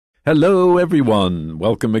Hello, everyone.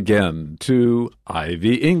 Welcome again to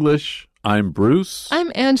Ivy English. I'm Bruce.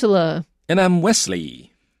 I'm Angela. And I'm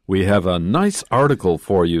Wesley. We have a nice article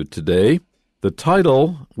for you today. The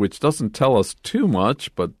title, which doesn't tell us too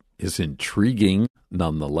much, but is intriguing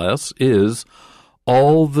nonetheless, is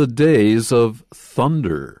All the Days of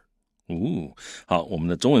Thunder. 好，我们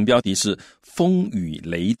的中文标题是风雨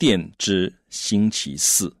雷电之星期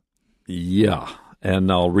四。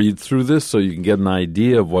 Yeah.And I'll read through this so you can get an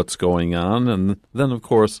idea of what's going on. And then, of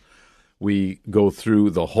course, we go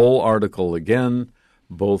through the whole article again,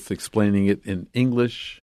 both explaining it in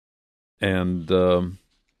English and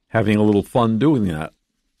having a little fun doing that.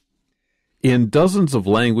 In dozens of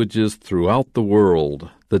languages throughout the world,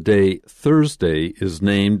 the day Thursday is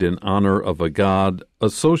named in honor of a god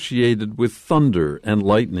associated with thunder and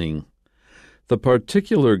lightning.The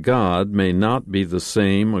particular god may not be the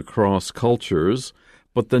same across cultures,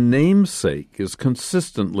 but the namesake is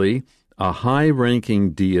consistently a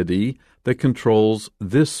high-ranking deity that controls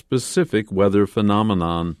this specific weather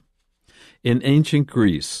phenomenon. In ancient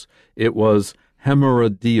Greece, it was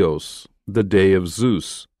Hemerodios, the day of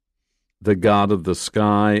Zeus, the god of the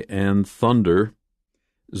sky and thunder.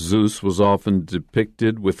 Zeus was often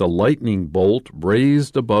depicted with a lightning bolt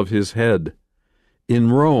raised above his head.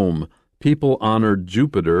 In Rome,People honored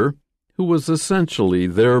Jupiter, who was essentially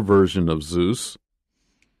their version of Zeus.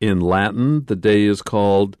 In Latin, the day is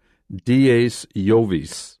called Dies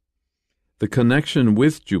Jovis. The connection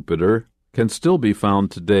with Jupiter can still be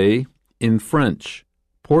found today in French,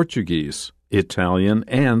 Portuguese, Italian,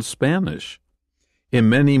 and Spanish. In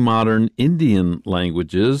many modern Indian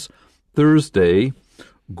languages, Thursday,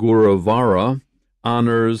 Guruvara,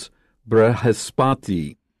 honors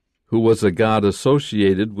Brihaspati,who was a god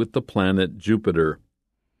associated with the planet Jupiter.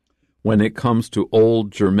 When it comes to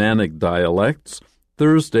old Germanic dialects,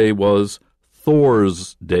 Thursday was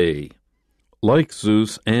Thor's day. Like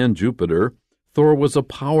Zeus and Jupiter, Thor was a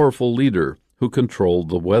powerful leader who controlled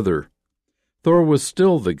the weather. Thor was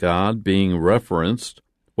still the god being referenced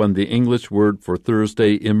when the English word for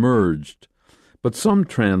Thursday emerged, but some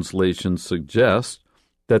translations suggest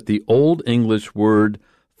that the Old English word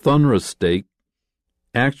Thunderstake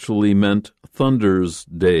actually meant Thunder's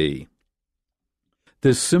Day.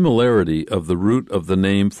 This similarity of the root of the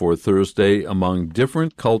name for Thursday among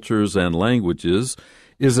different cultures and languages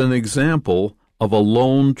is an example of a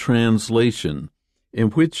loan translation in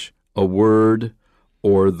which a word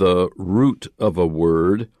or the root of a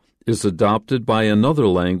word is adopted by another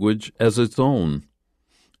language as its own.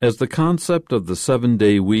 As the concept of the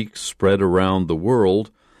 7-day week spread around the world,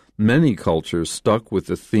 many cultures stuck with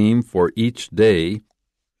the theme for each day,and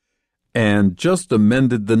just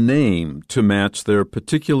amended the name to match their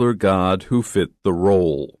particular god who fit the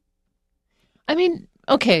role. I mean,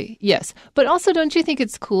 okay, yes. But also, don't you think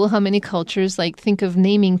it's cool how many cultures, think of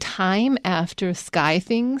naming time after sky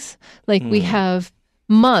things? We have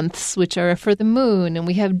months, which are for the moon, and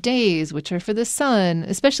we have days, which are for the sun,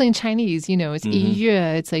 especially in Chinese, it's 1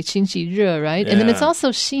月, it's like 星期日, right? Yeah. And then it's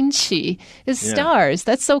also 星期, is stars.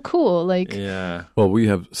 That's so cool. Yeah. Well, we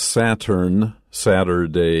have Saturn,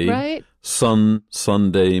 Saturday, right? Sun,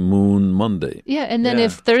 Sunday, Moon, Monday. Yeah, and then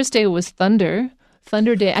if Thursday was Thunder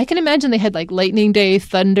Day, I can imagine they had Lightning Day,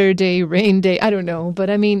 Thunder Day, Rain Day. I don't know, but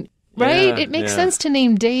I mean, right? Yeah, it makes sense to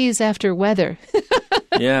name days after weather.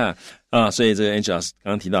 Yeah. 所以这个 Angela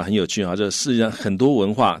刚刚提到很有趣这世界上很多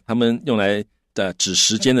文化他们用来指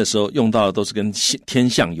时间的时候用到的都是跟天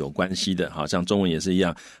象有关系的像中文也是一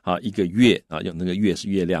样一个月用那个月是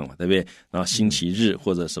月亮嘛，对不对？然后星期日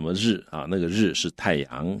或者什么日那个日是太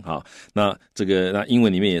阳那这个那英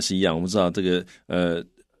文里面也是一样，我们知道这个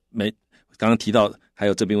刚刚提到还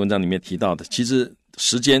有这篇文章里面提到的，其实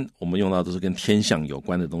时间我们用到都是跟天象有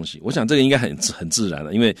关的东西。我想这个应该很自然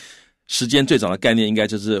了，因为时间最早的概念应该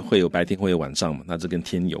就是会有白天会有晚上嘛，那这跟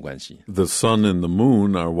天有关系。 The sun and the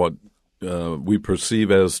moon are what,we perceive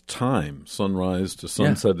as time. Sunrise to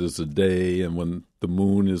sunset is a day, and when the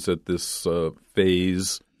moon is at this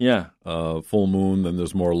phase, full moon, then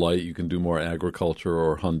there's more light. You can do more agriculture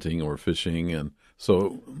or hunting or fishing, and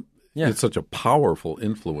so it's such a powerful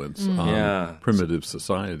influence on primitive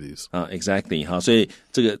societies. Exactly. 所以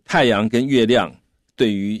这个太阳跟月亮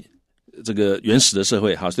对于这个原始的社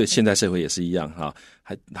会所以现代社会也是一样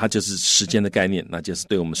它就是时间的概念，那就是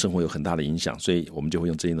对我们生活有很大的影响，所以我们就会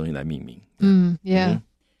用这些东西来命名。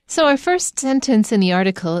So our first sentence in the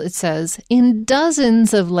article, it says, in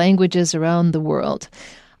dozens of languages around the world.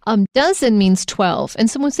 Dozen means 12. And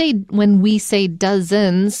so when we say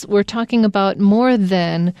dozens, we're talking about more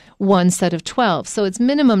than one set of 12. So it's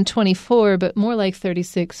minimum 24, but more like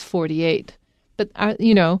 36, 48.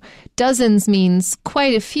 but, dozens means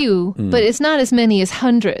quite a few, but it's not as many as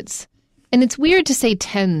hundreds. And it's weird to say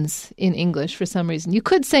tens in English for some reason. You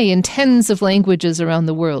could say in tens of languages around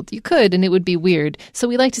the world. You could, and it would be weird. So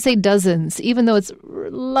we like to say dozens, even though it's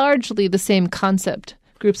largely the same concept.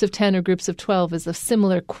 Groups of 10 or groups of 12 is a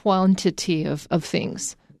similar quantity of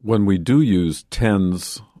things. When we do use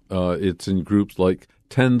tens, it's in groups like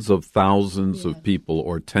tens of thousands of people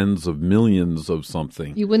or tens of millions of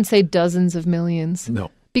something. You wouldn't say dozens of millions. No.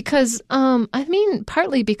 Because,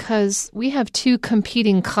 partly because we have two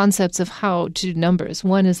competing concepts of how to do numbers.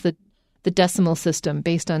 One is the decimal system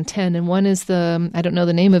based on 10, and one is I don't know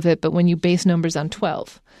the name of it, but when you base numbers on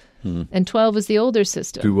 12. And 12 is the older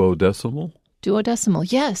system. Duodecimal? Duodecimal,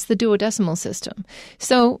 yes, the duodecimal system.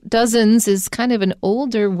 So dozens is kind of an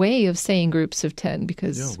older way of saying groups of 10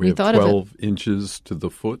 because we thought of it. 12 inches to the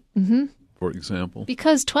foot. Mm-hmm. For example?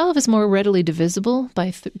 Because 12 is more readily divisible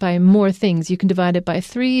by more things. You can divide it by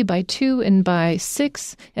 3, by 2, and by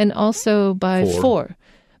 6, and also by 4.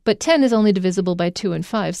 But 10 is only divisible by 2 and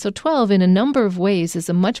 5. So 12, in a number of ways, is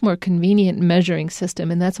a much more convenient measuring system,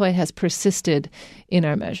 and that's why it has persisted in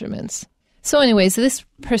our measurements. So anyways, this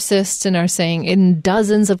persists in our saying in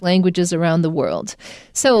dozens of languages around the world.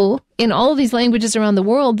 So in all of these languages around the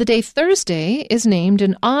world, the day Thursday is named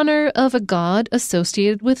in honor of a god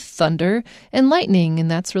associated with thunder and lightning, and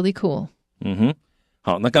that's really cool.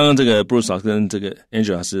 好，那刚刚这个 Bruce 老师跟这个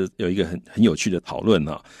Angela 老师有一个很有趣的讨论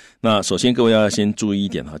哈。那首先各位要先注意一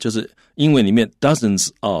点哈，就是英文里面 dozens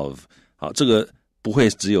of 好，这个不会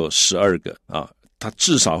只有12个啊。它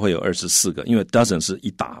至少会有24个，因为 dozen 是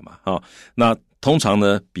一打嘛，那通常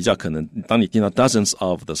呢比较可能，当你听到 dozens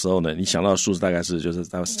of 的时候呢，你想到的数字大概是就是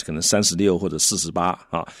可能36或者48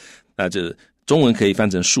啊，那就中文可以翻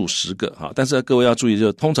成数十个哈，但是各位要注意，就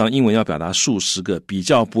是通常英文要表达数十个，比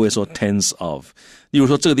较不会说 tens of。例如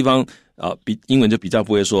说这个地方比英文就比较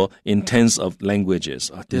不会说 in tens of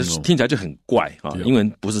languages 啊，听起来就很怪啊，英文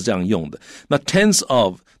不是这样用的。那 tens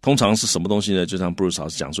of 通常是什么东西呢？就像 Bruce 老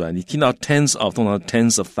师讲出来，你听到 tens of 通常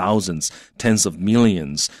tens of thousands, tens of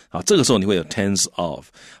millions 啊，这个时候你会有 tens of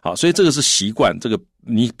好，所以这个是习惯，这个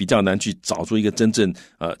你比较难去找出一个真正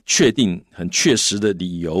确定很确实的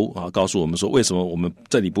理由啊，告诉我们说为什么我们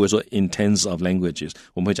这里不会说 in tens of languages，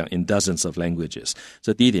 我们会讲 in dozens of languages，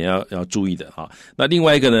 这第一点要注意的啊。那另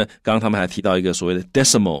外一个呢，刚刚他们还提到一个所谓的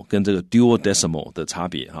decimal 跟这个 duodecimal 的差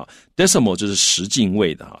别哈。decimal 就是十进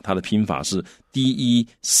位的哈，它的拼法是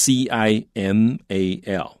decimal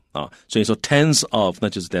啊，所以说 tens of 那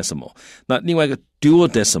就是 decimal。那另外一个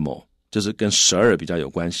duodecimal 就是跟12比较有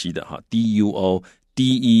关系的哈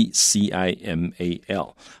 ，DUO。DECIMAL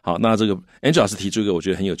好，那这个 Angela 老师提出一个我觉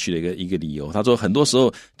得很有趣的一个理由，他说很多时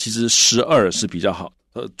候其实12是比较好，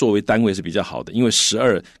作为单位是比较好的，因为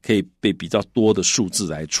12可以被比较多的数字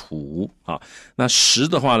来除啊。那10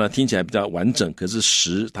的话呢，听起来比较完整，可是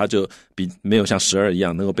10它就没有像12一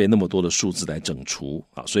样能够被那么多的数字来整除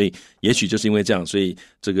啊。所以也许就是因为这样，所以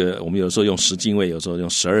这个我们有时候用10进位，有时候用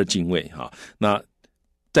12进位啊。那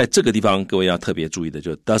在这个地方各位要特别注意的就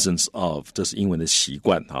是 dozens of， 这是英文的习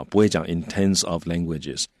惯啊，不会讲 in tens of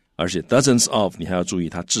languages， 而且 dozens of 你还要注意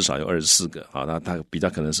它至少有24个啊，那它比较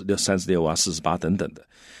可能是36啊48等等的。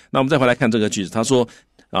那我们再回来看这个句子，他说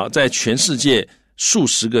啊，在全世界数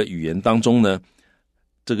十个语言当中呢，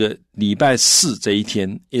这个礼拜四这一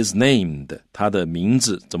天 is named， 它的名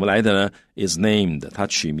字怎么来的呢？ is named， 它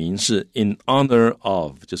取名是 in honor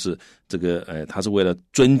of， 就是这个它是为了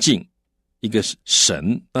尊敬一个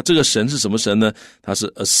神。那这个神是什么神呢？它是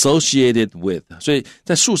associated with， 所以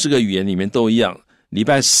在数十个语言里面都一样。礼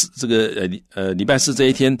拜四这个礼拜四这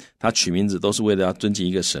一天，它取名字都是为了要尊敬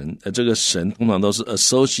一个神，这个神通常都是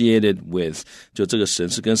associated with， 就这个神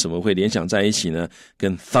是跟什么会联想在一起呢？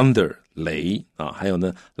跟 thunder 雷啊，还有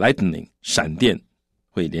呢 lightning 闪电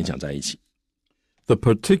会联想在一起。The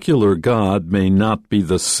particular god may not be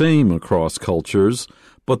the same across cultures,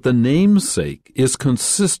 but the namesake is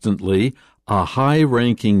consistently a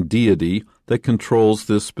high-ranking deity that controls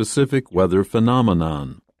this specific weather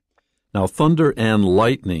phenomenon. Now, thunder and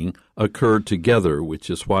lightning occur together, which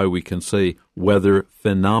is why we can say weather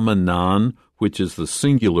phenomenon, which is the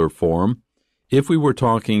singular form. If we were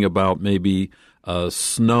talking about maybe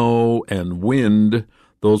snow and wind,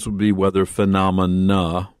 those would be weather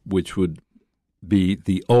phenomena, which would be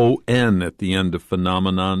the O-N at the end of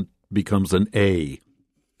phenomenon becomes an A,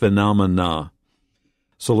 phenomena.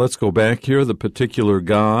 So let's go back here. The particular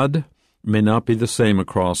god may not be the same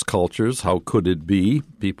across cultures. How could it be?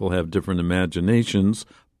 People have different imaginations.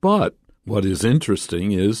 But what is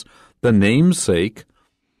interesting is the namesake,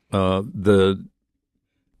 the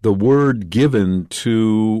word given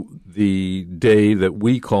to the day that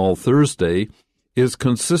we call Thursday is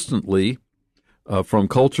consistently, from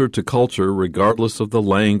culture to culture, regardless of the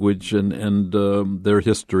language and their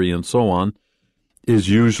history and so on,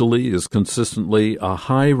 is consistently a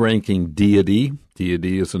high-ranking deity.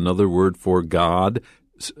 Deity is another word for God.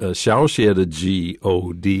 小写的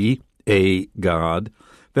G-O-D, a God,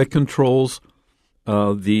 that controls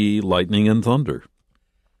the lightning and thunder.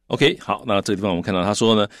 OK， 好，那这个地方我们看到他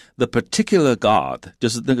说呢 ，the particular God 就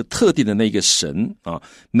是那个特定的那个神啊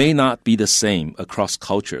 ，may not be the same across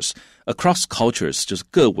cultures。across cultures 就是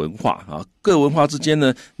各文化啊，各文化之间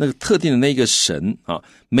呢，那个特定的那个神啊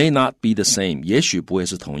 ，may not be the same， 也许不会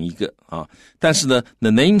是同一个啊。但是呢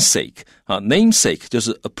 ，the namesake 啊 ，namesake 就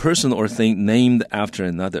是 a person or thing named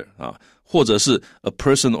after another 啊，或者是 a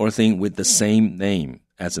person or thing with the same name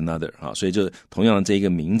as another 啊，所以就同样的这一个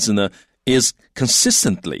名字呢。is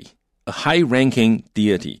consistently a high-ranking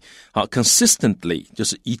deity. 好 consistently 就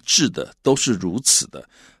是一致的，都是如此的。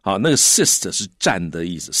好，那个 sist 是站的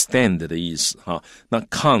意思 ，stand 的意思。好，那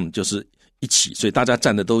con 就是一起，所以大家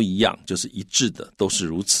站的都一样，就是一致的，都是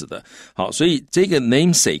如此的。好，所以这个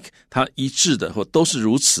namesake 它一致的或都是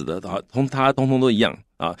如此的，它通通都一样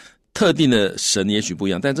啊。特定的神也许不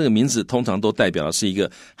一样，但这个名字通常都代表的是一个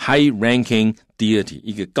high-ranking deity，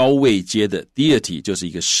 一个高位阶的 deity 就是一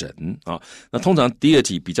个神啊。那通常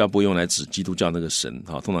deity 比较不会用来指基督教那个神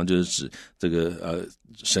啊，通常就是指这个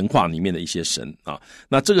神话里面的一些神啊。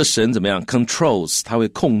那这个神怎么样 ？controls 它会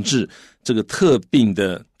控制这个特定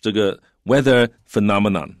的这个 weather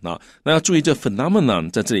phenomenon 啊。那要注意这 phenomenon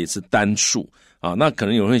在这里是单数啊。那可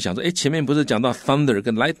能有人会想说，前面不是讲到 thunder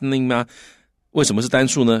跟 lightning 吗？为什么是单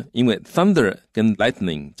数呢？因为 thunder 跟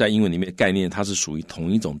lightning 在英文里面的概念，它是属于同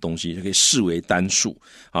一种东西，就可以视为单数。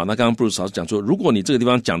好，那刚刚 Bruce 老师讲说，如果你这个地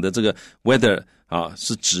方讲的这个 weather 啊，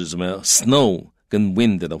是指什么 snow 跟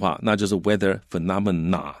wind 的话，那就是 weather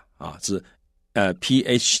phenomena 啊，是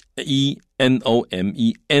PHENOMENA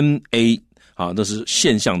啊，那是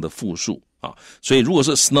现象的复数。啊，所以如果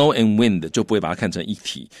是 snow and wind 就不会把它看成一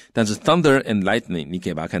体，但是 thunder and lightning 你可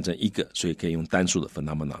以把它看成一个，所以可以用单数的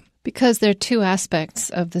phenomenon。Because they're two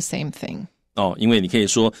aspects of the same thing. 因为你可以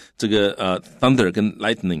说这个thunder 跟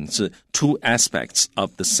lightning 是 two aspects of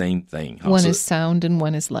the same thing. One is sound and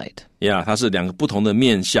one is light. Yeah, 它是两个不同的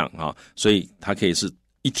面向啊，所以它可以是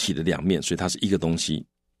一体的两面，所以它是一个东西。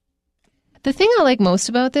The thing I like most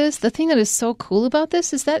about this, the thing that is so cool about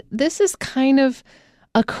this is that this is kind of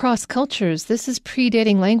across cultures. This is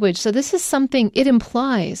predating language. So this is something, it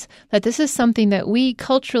implies that this is something that we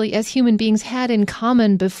culturally as human beings had in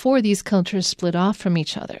common before these cultures split off from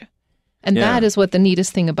each other. And that is what the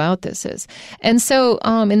neatest thing about this is. And so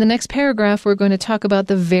in the next paragraph, we're going to talk about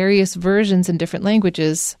the various versions in different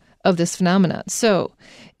languages of this phenomenon. So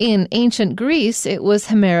in ancient Greece, it was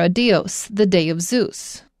Hemerodios, the day of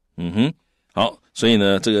Zeus. 好，所以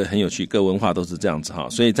呢，这个很有趣，各文化都是这样子哈。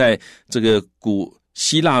所以在这个古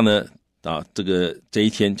希腊呢，这一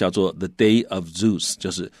天叫做 The Day of Zeus， 就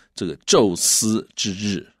是这个宙斯之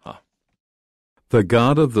日啊。The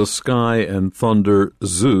god of the sky and thunder,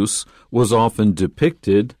 Zeus, was often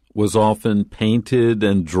painted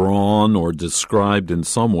and drawn or described in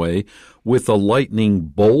some way with a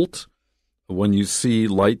lightning bolt. When you see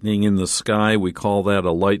lightning in the sky, we call that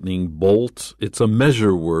a lightning bolt. It's a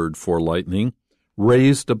measure word for lightning,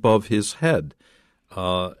 raised above his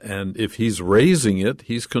head.And if he's raising it,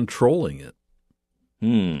 he's controlling it.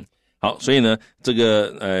 好，所以呢，这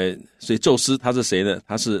个所以宙斯他是谁呢？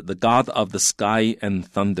他是 the god of the sky and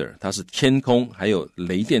thunder， 他是天空还有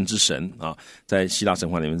雷电之神啊，在希腊神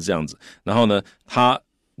话里面是这样子。然后呢，他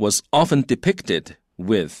was often depicted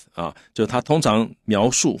with 啊，就他通常描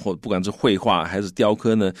述或不管是绘画还是雕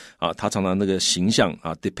刻呢啊，他常常那个形象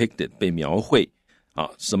啊 depicted 被描绘。啊，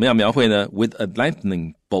什么样描绘呢 ？With a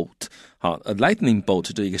lightning bolt， 好 ，a lightning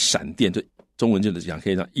bolt 就一个闪电，就中文就是讲可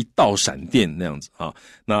以讲一道闪电那样子啊。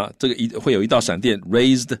那这个会有一道闪电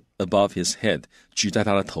raised above his head， 举在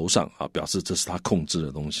他的头上啊，表示这是他控制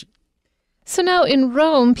的东西。So now in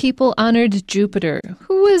Rome, people honored Jupiter,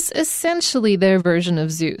 who was essentially their version of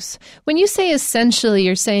Zeus. When you say essentially,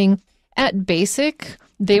 you're saying at basic,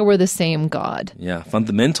 they were the same god. Yeah,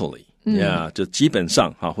 fundamentally.Yeah， 就基本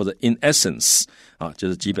上哈，或者 in essence 啊，就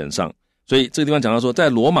是基本上。所以这个地方讲到说，在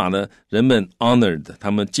罗马呢，人们 honored 他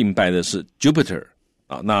们敬拜的是 Jupiter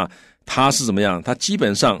啊，那他是怎么样？他基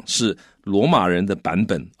本上是罗马人的版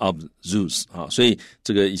本 of Zeus 啊，所以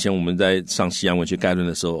这个以前我们在上西洋文学概论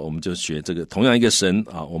的时候，我们就学这个同样一个神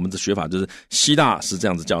啊，我们的学法就是希腊是这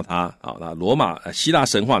样子叫他啊，那希腊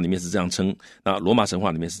神话里面是这样称，那罗马神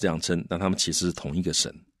话里面是这样称，但他们其实是同一个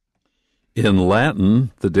神。In Latin,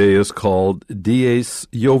 the day is called Dies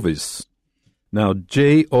Jovis. Now,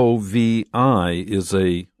 J-O-V-I is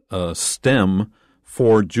a stem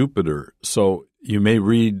for Jupiter. So you may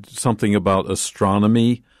read something about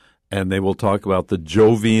astronomy, and they will talk about the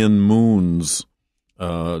Jovian moons.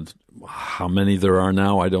 How many there are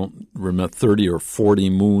now, I don't remember, 30 or 40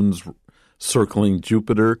 moons circling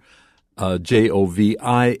Jupiter. Jovian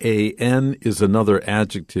is another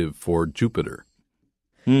adjective for Jupiter.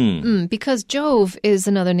 Because Jove is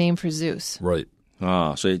another name for Zeus. Right.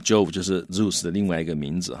 所以 Jove 就是 Zeus 的另外一个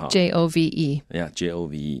名字哈。Jove.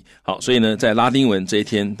 Jove. 好，所以呢，在拉丁文这一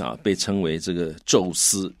天被称为这个宙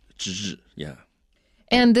斯之日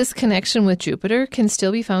And this connection with Jupiter can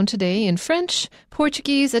still be found today in French,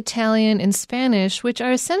 Portuguese, Italian, and Spanish, which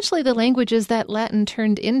are essentially the languages that Latin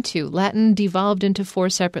turned into. Latin devolved into 4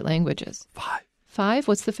 separate languages. 5?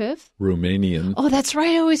 What's the 5th? Romanian. Oh, that's right.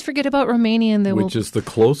 I always forget about Romanian. Which is the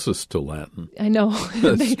closest to Latin. I know.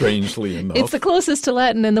 Strangely enough. It's the closest to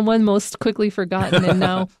Latin and the one most quickly forgotten, and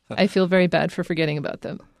now I feel very bad for forgetting about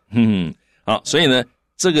them. 好，所以呢，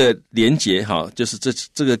这个连结就是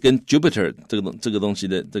这个跟 Jupiter 这个东西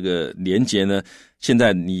的这个连结呢，现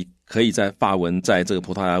在你可以在法文、在这个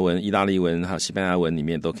葡萄牙文、意大利文还有西班牙文里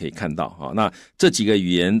面都可以看到那这几个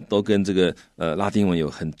语言都跟这个拉丁文有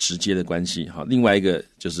很直接的关系另外一个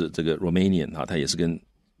就是这个 Romanian 它也是跟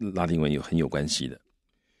拉丁文很有关系的。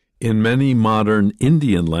In many modern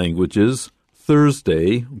Indian languages,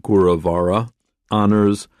 Thursday, Guravara,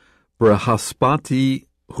 honors Brihaspati,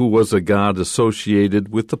 who was a god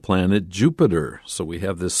associated with the planet Jupiter. So we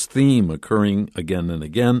have this theme occurring again and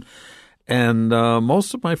again. And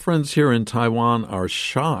most of my friends here in Taiwan are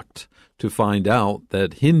shocked to find out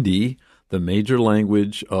that Hindi, the major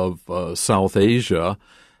language of South Asia,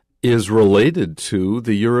 is related to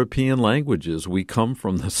the European languages. We come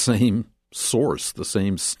from the same source, the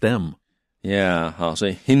same stem. Yeah, 好，所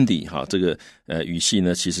以 Hindi 这个语系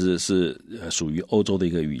呢，其实是属于欧洲的一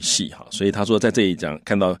个语系所以他说在这里讲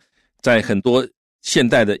看到在很多现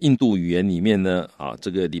代的印度语言里面呢这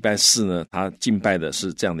个礼拜四呢他敬拜的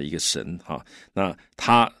是这样的一个神那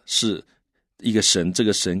他是一个神，这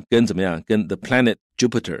个神跟怎么样跟 the planet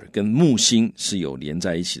Jupiter 跟木星是有连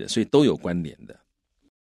在一起的，所以都有关联的。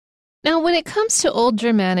Now, when it comes to Old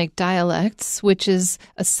Germanic dialects, which is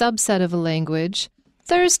a subset of a language,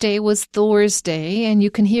 Thursday was Thor's day, and you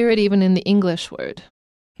can hear it even in the English word.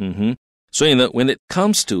 所以呢 when it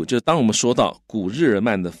comes to 就是当我们说到古日耳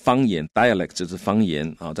曼的方言 dialect 就是方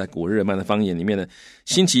言在古日耳曼的方言里面呢，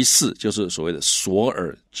星期四就是所谓的索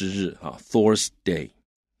尔之日Thor's day.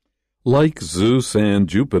 Like Zeus and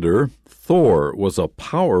Jupiter, Thor was a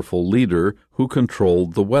powerful leader who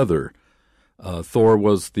controlled the weather. Thor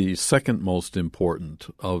was the second most important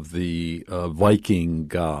of the Viking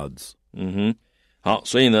gods. 好，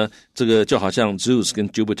所以呢，这个就好像 Zeus 跟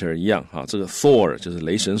Jupiter 一样这个 Thor 就是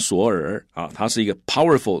雷神索尔他是一个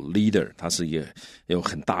powerful leader， 他是一个有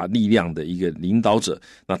很大力量的一个领导者。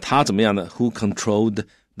那他怎么样呢 ？Who controlled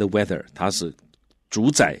the weather？ 他是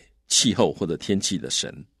主宰气候或者天气的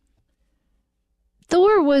神。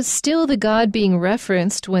Thor was still the god being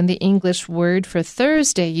referenced when the English word for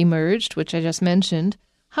Thursday emerged, which I just mentioned.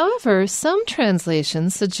 However, some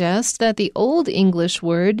translations suggest that the Old English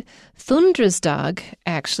word Thundersdag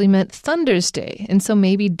actually meant Thunder's Day, and so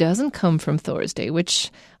maybe doesn't come from Thor's Day, which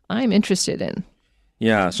I'm interested in.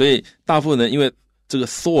 Yeah, 所以大部分人因为这个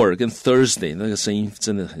Thor 跟 Thursday 那个声音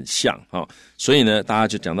真的很像所以呢，大家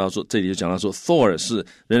就讲到说，这里就讲到说 Thor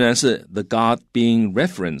仍然是 the god being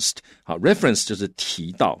referenced reference 就是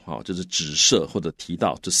提到就是指涉或者提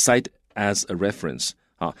到 to cite as a reference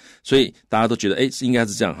所以大家都觉得应该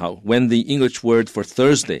是这样when the English word for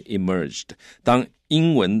Thursday emerged 当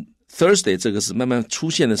英文 Thursday 这个是慢慢出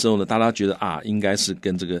现的时候呢，大家觉得应该是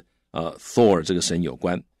跟这个Thor 这个神有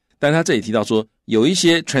关。但他这里提到说有一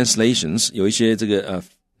些 translations 有一些这个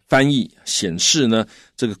翻译显示呢，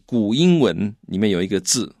这个古英文里面有一个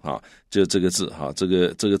字就这个字这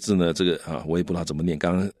个字呢这个我也不知道怎么念，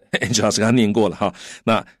刚刚 Angela 老师刚刚念过了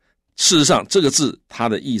那事实上这个字它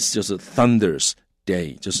的意思就是 Thunder's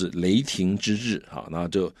Day 就是雷霆之日然后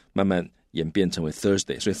就慢慢演变成为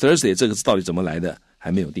Thursday， 所以 Thursday 这个字到底怎么来的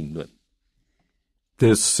还没有定论。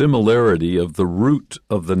This similarity of the root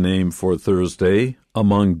of the name for Thursday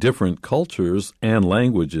among different cultures and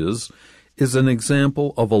languages is an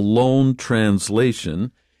example of a loan translation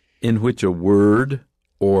in which a word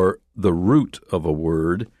or the root of a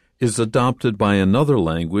word is adopted by another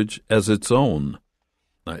language as its own.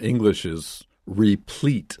 English is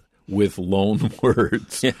replete with loan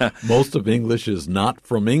words. Yeah. Most of English is not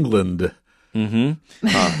from England.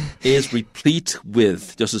 is replete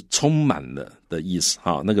with 就是充满了的意思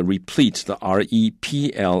那个 replete 的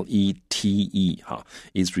R-E-P-L-E-T-E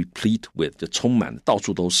is replete with 就充满到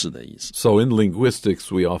处都是的意思。 So in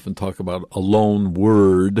linguistics, we often talk about a loan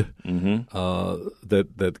word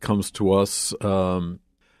that comes to us,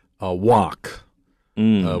 wok.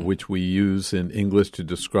 Which we use in English to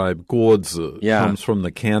describe 锅子 comes from the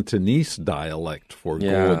Cantonese dialect for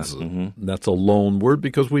锅子. That's a loan word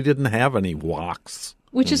because we didn't have any woks.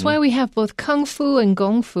 Which is why we have both kung fu and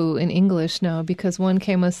gong fu in English now, because one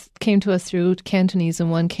came to us through Cantonese and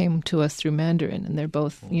one came to us through Mandarin, and they're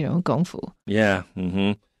both, gong fu. Yeah,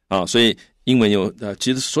 所以英文有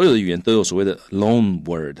其实所有的语言都有所谓的 loan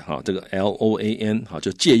word 这个 L-O-A-N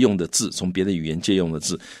就借用的字，从别的语言借用的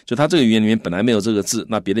字，就它这个语言里面本来没有这个字，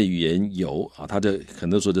那别的语言有它就很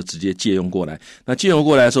多时候就直接借用过来。那借用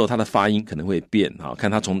过来的时候，它的发音可能会变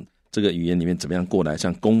看它从这个语言里面怎么样过来，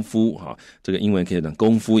像功夫这个英文可以讲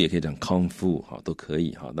功夫，也可以讲 kung fu 都可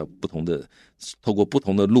以那不同的透过不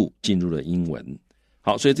同的路进入了英文。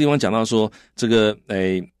好，所以这地方讲到说这个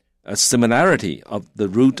A similarity of the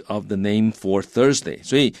root of the name for Thursday，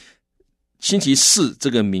 所以星期四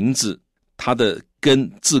这个名字它的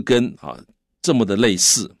字根这么的类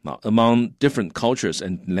似among different cultures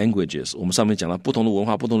and languages， 我们上面讲到不同的文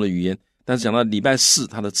化不同的语言，但是讲到礼拜四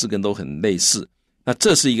它的字根都很类似。那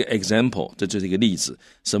这是一个 example， 这就是一个例子。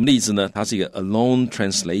什么例子呢？它是一个 alone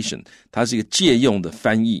translation， 它是一个借用的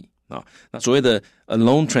翻译那所谓的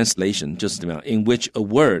alone translation 就是怎么样 in which a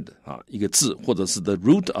word 一个字或者是 the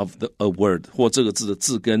root of a word 或这个字的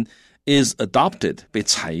字根 is adopted 被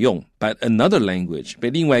采用 by another language 被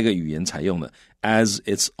另外一个语言采用了 as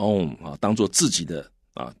its own 当作自己的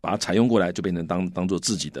把它采用过来就变成当作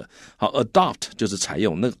自己的。好 adopt 就是采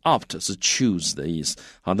用，那个 opt 是 choose 的意思，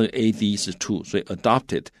好那个 ad 是 to， 所以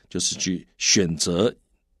adopted 就是去选择，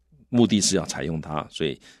目的是要采用它，所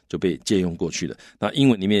以就被借用过去了。那英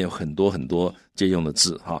文里面有很多很多借用的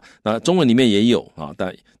字那中文里面也有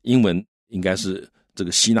但英文应该是这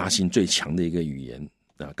个吸纳性最强的一个语言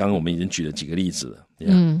刚刚我们已经举了几个例子了。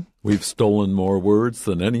We've stolen more words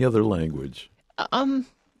than any other language.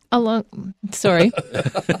 Sorry.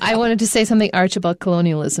 I wanted to say something arch about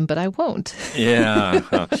colonialism, but I won't. Yeah.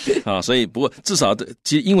 所以不过至少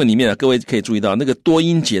其实英文里面各位可以注意到那个多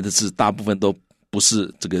音节的字大部分都不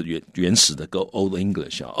是这个原始的 Old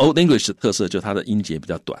English Old English 的特色就是它的音节比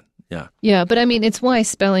较短。Yeah, but I mean, it's why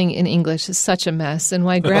spelling in English is such a mess, and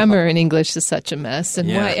why grammar in English is such a mess, and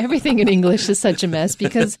why everything in English is such a mess,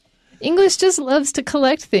 because English just loves to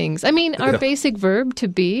collect things. I mean, our basic verb to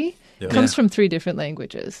be comes from 3 different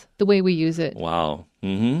languages, the way we use it. Wow.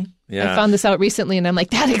 I found this out recently, and I'm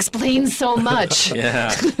like, that explains so much.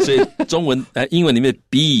 所以英文里面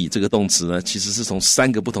be 这个动词呢，其实是从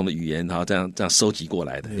3个不同的语言这样收集过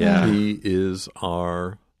来的。He is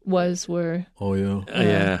our was, were. Oh,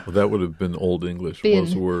 yeah. Well, that would have been Old English. Been.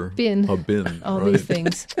 Was, were. Been. A been. All right? these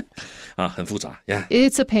things. 很复杂。Yeah.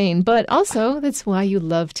 It's a pain, but also that's why you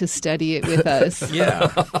love to study it with us. Yeah.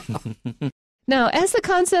 Now, as the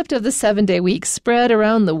concept of the 7-day week spread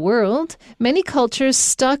around the world, many cultures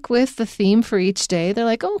stuck with the theme for each day. They're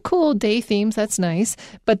like, oh, cool, day themes, that's nice.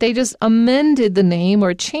 But they just amended the name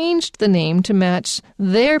or changed the name to match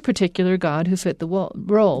their particular god who fit the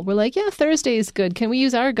role. We're like, yeah, Thursday is good. Can we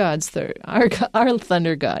use our god's our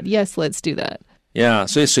thunder god? Yes, let's do that. Yeah,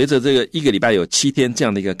 所以随着这个一个礼拜有7天这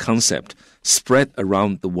样的一个 concept spread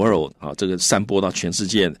around the world 这个散播到全世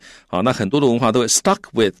界那很多的文化都会 stuck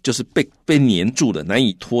with 就是被黏住了，难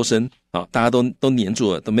以脱身大家都黏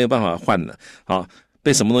住了，都没有办法换了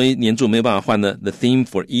被什么东西黏住没有办法换呢？ The theme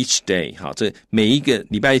for each day 这每一个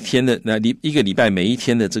礼拜天的一个礼拜每一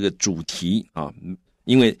天的这个主题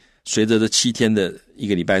因为随着这7天的一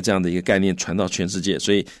个礼拜这样的一个概念传到全世界，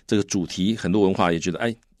所以这个主题很多文化也觉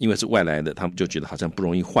得因为是外来的，他们就觉得好像不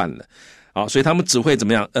容易换了所以他们只会怎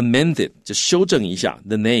么样 amend it 就修正一下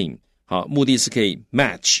the name 目的是可以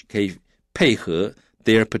match 可以配合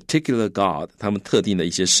their particular god 他们特定的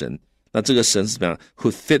一些神，那这个神是怎么样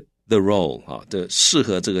who fit the role 这适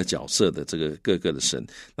合这个角色的这个各个的神，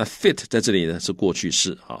那 fit 在这里呢是过去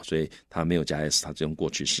式所以它没有加 s 它只用过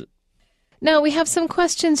去式。Now, we have some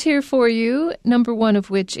questions here for you, number 1 of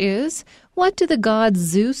which is, what do the gods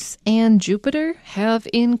Zeus and Jupiter have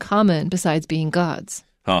in common besides being gods?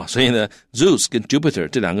 所以呢 Zeus 跟 Jupiter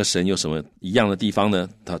这2个神有什么一样的地方呢？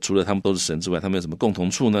除了他们都是神之外，他们有什么共同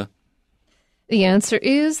处呢？ The answer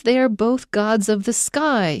is they are both gods of the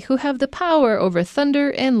sky who have the power over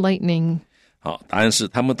thunder and lightning. 好，答案是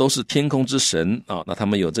他们都是天空之神那他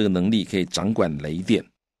们有这个能力可以掌管雷电。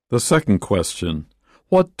 The second question,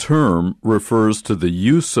 What term refers to the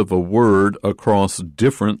use of a word across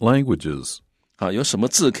different languages? 好，有什么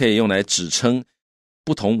字可以用来指称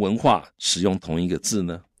不同文化使用同一个字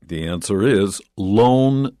呢？ The answer is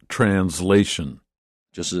loan translation.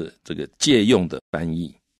 就是这个借用的翻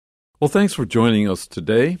译。Well, thanks for joining us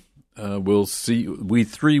today. We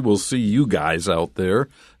three will see you guys out there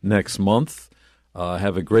next month.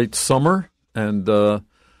 Have a great summer and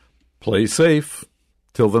play safe.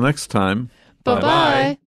 Till the next time.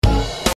 Bye-bye.